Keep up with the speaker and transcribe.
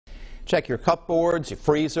Check your cupboards, your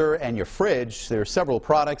freezer, and your fridge. There are several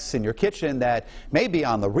products in your kitchen that may be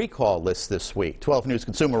on the recall list this week. 12 News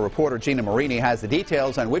consumer reporter Gina Marini has the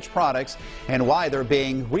details on which products and why they're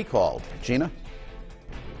being recalled. Gina?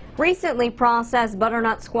 Recently processed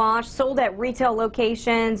butternut squash sold at retail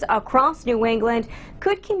locations across New England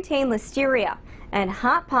could contain listeria. And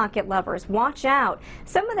Hot Pocket lovers, watch out.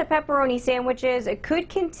 Some of the pepperoni sandwiches could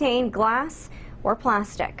contain glass or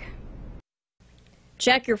plastic.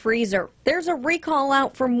 Check your freezer. There's a recall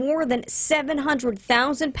out for more than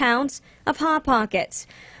 700,000 pounds of Hot Pockets.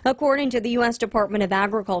 According to the U.S. Department of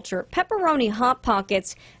Agriculture, pepperoni Hot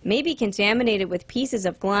Pockets may be contaminated with pieces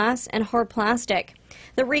of glass and hard plastic.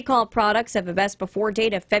 The recalled products have a best before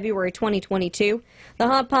date of February 2022. The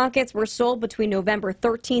Hot Pockets were sold between November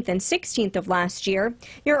 13th and 16th of last year.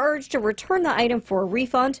 You're urged to return the item for a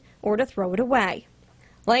refund or to throw it away.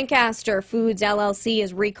 Lancaster Foods LLC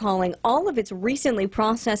is recalling all of its recently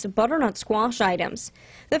processed butternut squash items.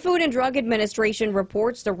 The Food and Drug Administration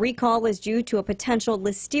reports the recall is due to a potential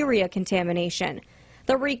listeria contamination.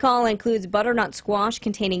 The recall includes butternut squash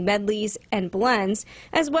containing medleys and blends,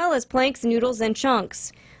 as well as planks, noodles, and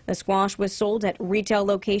chunks. The squash was sold at retail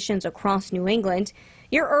locations across New England.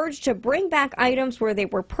 You're urged to bring back items where they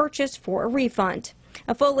were purchased for a refund.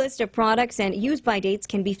 A full list of products and use-by dates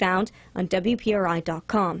can be found on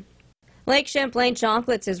WPRI.com. Lake Champlain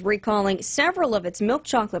Chocolates is recalling several of its milk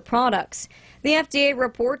chocolate products. The FDA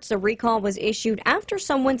reports the recall was issued after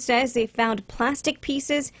someone says they found plastic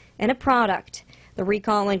pieces in a product. The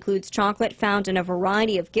recall includes chocolate found in a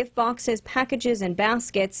variety of gift boxes, packages, and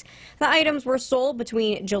baskets. The items were sold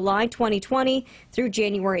between July 2020 through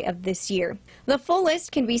January of this year. The full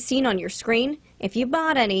list can be seen on your screen. If you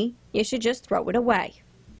bought any, you should just throw it away.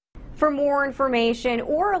 For more information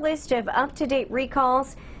or a list of up-to-date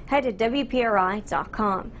recalls, head to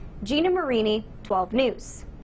WPRI.com. Gina Marini, 12 News.